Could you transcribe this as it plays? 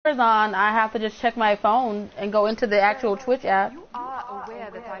on, I have to just check my phone and go into the actual Twitch app. You are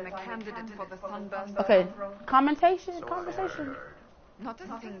aware that I'm a candidate for the Sunburst. Okay, conversation. Not a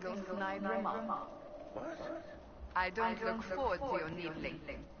single snide remark. I don't look forward to your needling,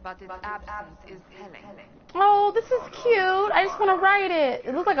 but its absence is telling. Oh, this is cute. I just want to write it.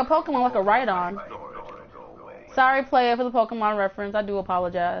 It looks like a Pokemon, like a Rhydon. Sorry, player, for the Pokemon reference. I do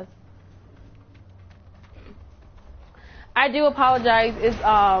apologize.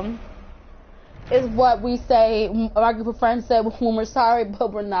 Is what we say, our group of friends say when we're sorry,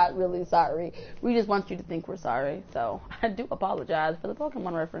 but we're not really sorry. We just want you to think we're sorry. So I do apologize for the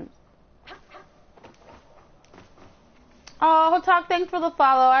Pokemon reference. Oh, Talk, thanks for the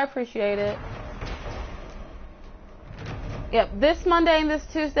follow. I appreciate it. Yep, this Monday and this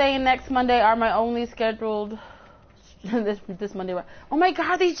Tuesday and next Monday are my only scheduled. this Monday. Oh my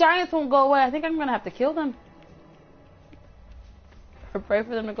God, these giants won't go away. I think I'm gonna have to kill them. Or pray for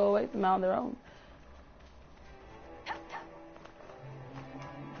them to go away from on their own.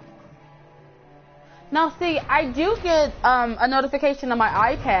 Now, see, I do get a notification on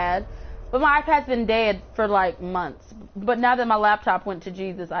my iPad, but my iPad's been dead for like months. But now that my laptop went to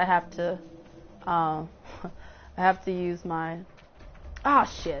Jesus, I have to use my. Ah,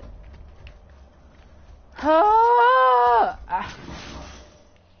 shit.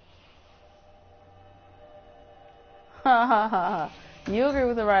 You agree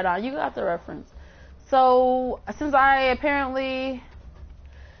with the Rhydon. You got the reference. So, since I apparently...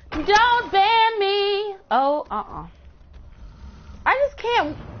 Don't ban me! Oh, I just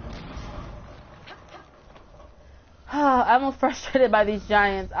can't... I'm frustrated by these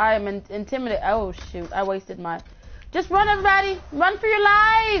giants. I am intimidated. Oh, shoot. I wasted my... Just run, everybody! Run for your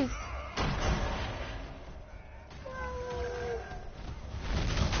lives!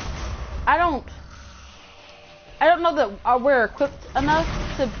 I don't know that we're equipped enough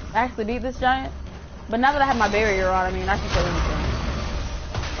to actually beat this giant. But now that I have my barrier on, I mean, I can kill anything.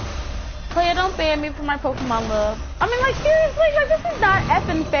 Player, don't ban me for my Pokemon love. I mean, like, seriously, like, this is not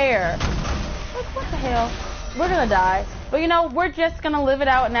effing fair. Like, what the hell? We're gonna die. But, you know, we're just gonna live it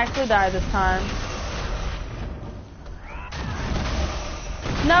out and actually die this time.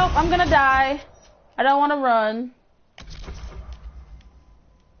 Nope, I'm gonna die. I don't want to run.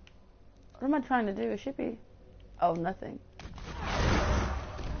 What am I trying to do? It should be... Oh, nothing.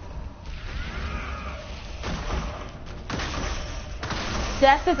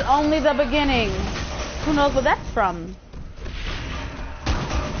 Death is only the beginning. Who knows what that's from?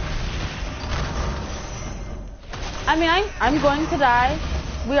 I mean, I'm going to die.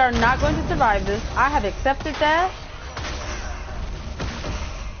 We are not going to survive this. I have accepted that.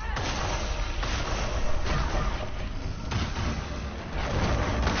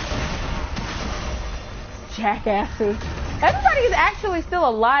 Jackassy. Everybody is actually still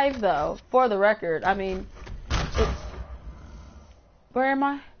alive, though, for the record. I mean, where am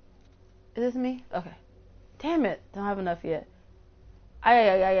I? Is this me? Okay. Damn it. Don't have enough yet.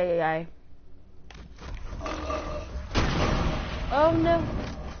 Aye. Oh, no.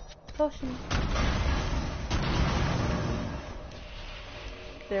 Potion.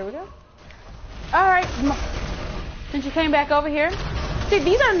 There we go. Alright. Since you came back over here. See,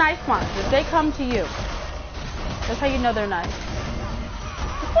 these are nice monsters. They come to you. That's how you know they're nice.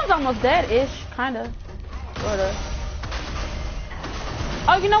 This one's almost dead-ish, kinda. Sorta.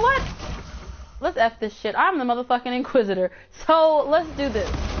 Oh, you know what? Let's F this shit. I'm the motherfucking Inquisitor. So, let's do this.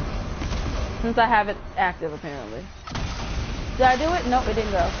 Since I have it active, apparently. Did I do it? Nope, it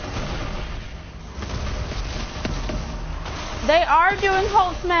didn't go. They are doing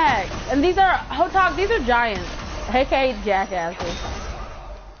Cold Smack. And these are, Hotog, these are giants. aka jackasses.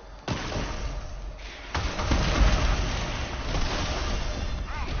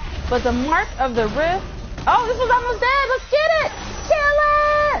 But the mark of the rift... Oh, this was almost dead. Let's get it. Kill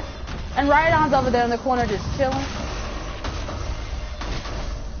it. And Rhydon's over there in the corner just chilling.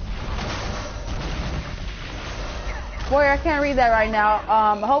 Boy, I can't read that right now.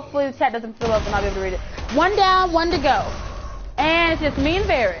 Hopefully the chat doesn't fill up and I'll be able to read it. One down, one to go. And it's just me and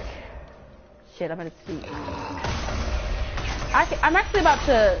Barrick. Shit, I'm gonna speak. I'm actually about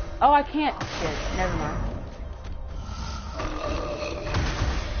to... Oh, I can't. Shit, never mind.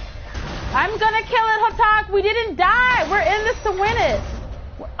 I'm gonna kill it, Hotak. We didn't die. We're in this to win it.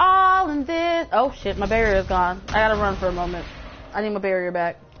 We're all in this. Oh shit, my barrier is gone. I gotta run for a moment. I need my barrier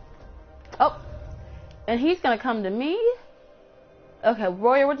back. Oh, and he's gonna come to me. Okay,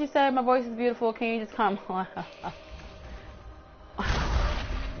 Royer, what'd you say? My voice is beautiful. Can you just come? What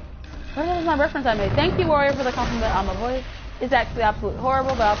was my reference I made? Thank you, Royer, for the compliment on my voice. It's actually absolutely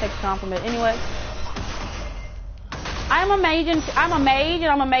horrible, but I'll take the compliment anyway. I'm a mage and I'm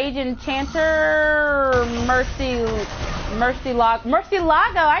a mage enchanter. Mercy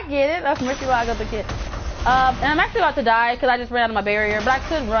Lago. I get it. That's Mercy Lago the kid. And I'm actually about to die because I just ran out of my barrier, but I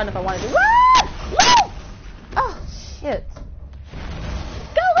could run if I wanted to. Run! Move! Oh shit!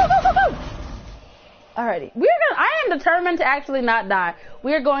 Go! Alrighty, I am determined to actually not die.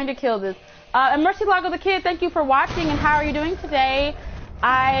 We are going to kill this. And Mercy Lago the kid, thank you for watching. And how are you doing today?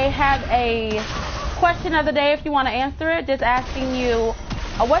 I have a question of the day if you want to answer it. Just asking you,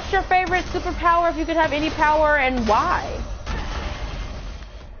 what's your favorite superpower if you could have any power and why?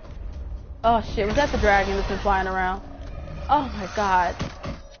 Oh shit, was that the dragon that's been flying around? Oh my god.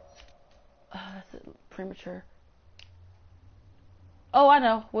 Oh, that's premature. Oh, I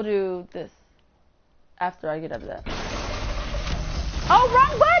know. We'll do this after I get out of that. Oh,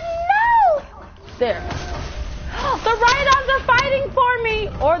 wrong button! No! There. The Rhydons are fighting for me!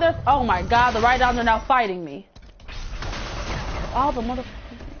 Or they're... Oh my god, the Rhydons are now fighting me. Oh, the motherfucker.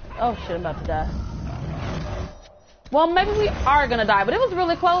 Oh shit, I'm about to die. Well, maybe we are gonna die, but it was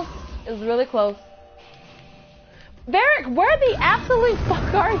really close. It was really close. Varric, where the absolute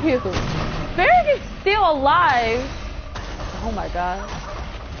fuck are you? Varric is still alive. Oh my god.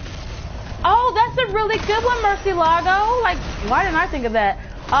 Oh, that's a really good one, Mercy Lago. Like, why didn't I think of that?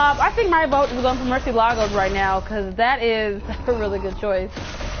 I think my vote is going for Mercy Lagos right now, because that is a really good choice.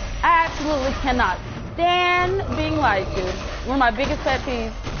 I absolutely cannot stand being lied to. One of my biggest pet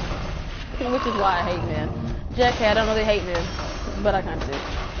peeves, which is why I hate men. Jackie, I don't really hate men, but I kind of do.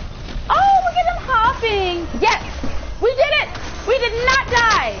 Oh, look at them hopping! Yes! We did it! We did not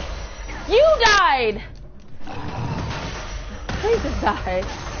die! You died! Please just die.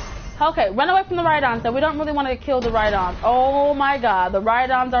 Okay, run away from the Rhydons, so we don't really want to kill the Rhydons. Oh my god, the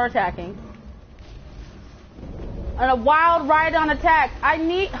Rhydons are attacking. And a wild Rhydon attack. Oh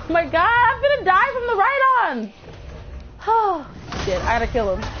my god, I'm gonna die from the Rhydons! Oh, shit, I gotta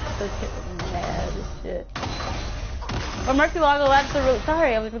kill him. This kid is mad as shit. But Mercy Lago, that's a really...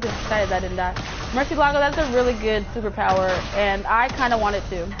 Sorry, I was really excited that I didn't die. Mercy Lago, that's a really good superpower, and I kind of want it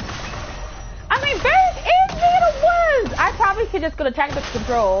to. I mean, Varric is being a woods! I probably could just go to tactical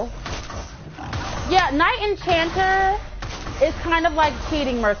control. Yeah, Knight Enchanter is kind of like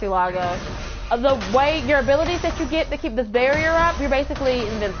cheating, Mercy Lago. The way, your abilities that you get to keep this barrier up, you're basically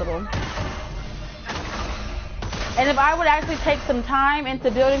invincible. And if I would actually take some time into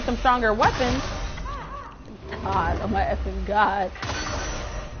building some stronger weapons... God, oh my effing god.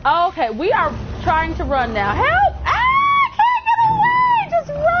 Okay, we are trying to run now. Help! Ah, I can't get away! Just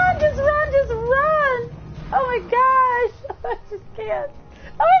run, just run, just run! Oh my gosh, I just can't.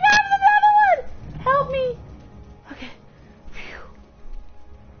 Oh my god, there's another one! Help me! Okay. Phew.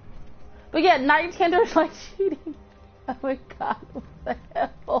 But yeah, Knight Enchanter is like cheating. Oh my god, what the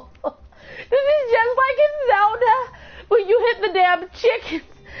hell? This is just like in Zelda, when you hit the damn chickens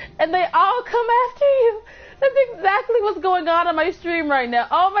and they all come after you. That's exactly what's going on my stream right now.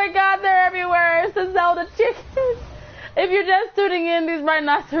 Oh my god, they're everywhere. It's the Zelda chickens. If you're just tuning in, these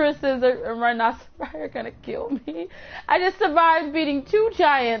rhinoceroses are gonna kill me. I just survived beating 2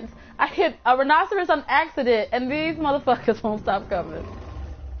 giants. I hit a rhinoceros on accident, and these motherfuckers won't stop coming.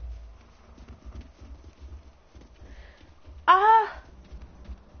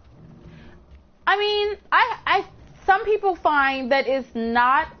 I mean, some people find that it's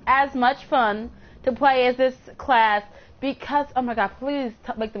not as much fun to play as this class because, oh my god, please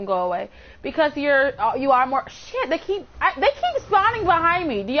make them go away. Because you are more, shit, they keep spawning behind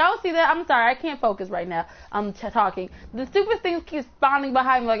me. Do y'all see that? I'm sorry, I can't focus right now. I'm talking. The stupid things keep spawning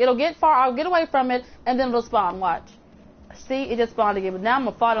behind me. Like, it'll get far, I'll get away from it, and then it'll spawn, watch. See, it just spawned again, but now I'm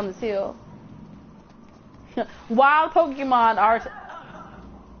gonna fight on this hill. Wild Pokemon are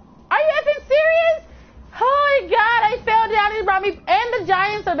you effing serious? Oh my god, I fell down and brought me, and the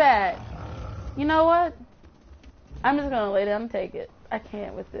giants are back. You know what? I'm just gonna lay down and take it. I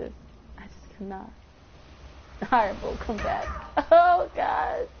can't with this. I just cannot. Alright, we'll come back. Oh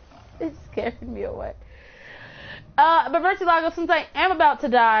god. It scared me away. But Mercy Lago, since I am about to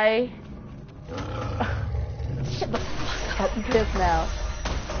die. Shut the fuck up, this now.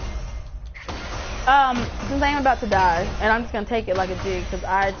 Since I am about to die, and I'm just gonna take it like a G, because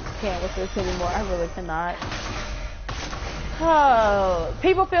I just can't with this anymore. I really cannot. Oh,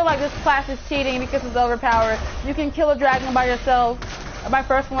 people feel like this class is cheating because it's overpowered. You can kill a dragon by yourself. My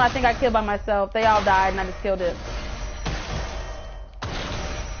first one, I think I killed by myself. They all died, and I just killed it.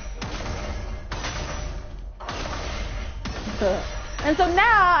 And so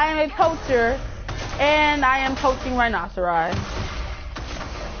now I am a poacher, and I am poaching rhinoceri.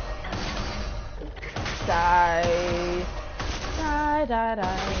 Die. Die, die,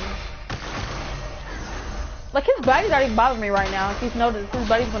 die. Like, his buddy's not even bothering me right now. If he's noticed, his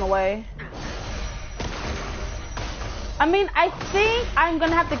buddy's went away. I mean, I think I'm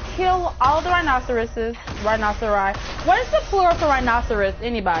gonna have to kill all the rhinoceroses. Rhinoceri. What is the plural for rhinoceros?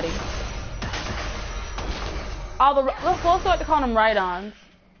 Anybody? All the, let's also like to call them Rhydons.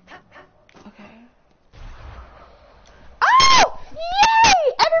 Okay. Oh!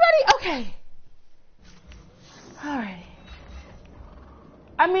 Yay! Everybody, okay. Alrighty.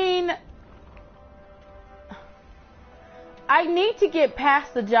 I mean, I need to get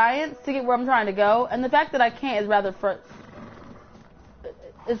past the giants to get where I'm trying to go, and the fact that I can't is rather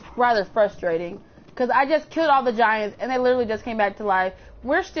frustrating, because I just killed all the giants and they literally just came back to life.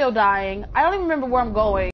 We're still dying. I don't even remember where I'm going.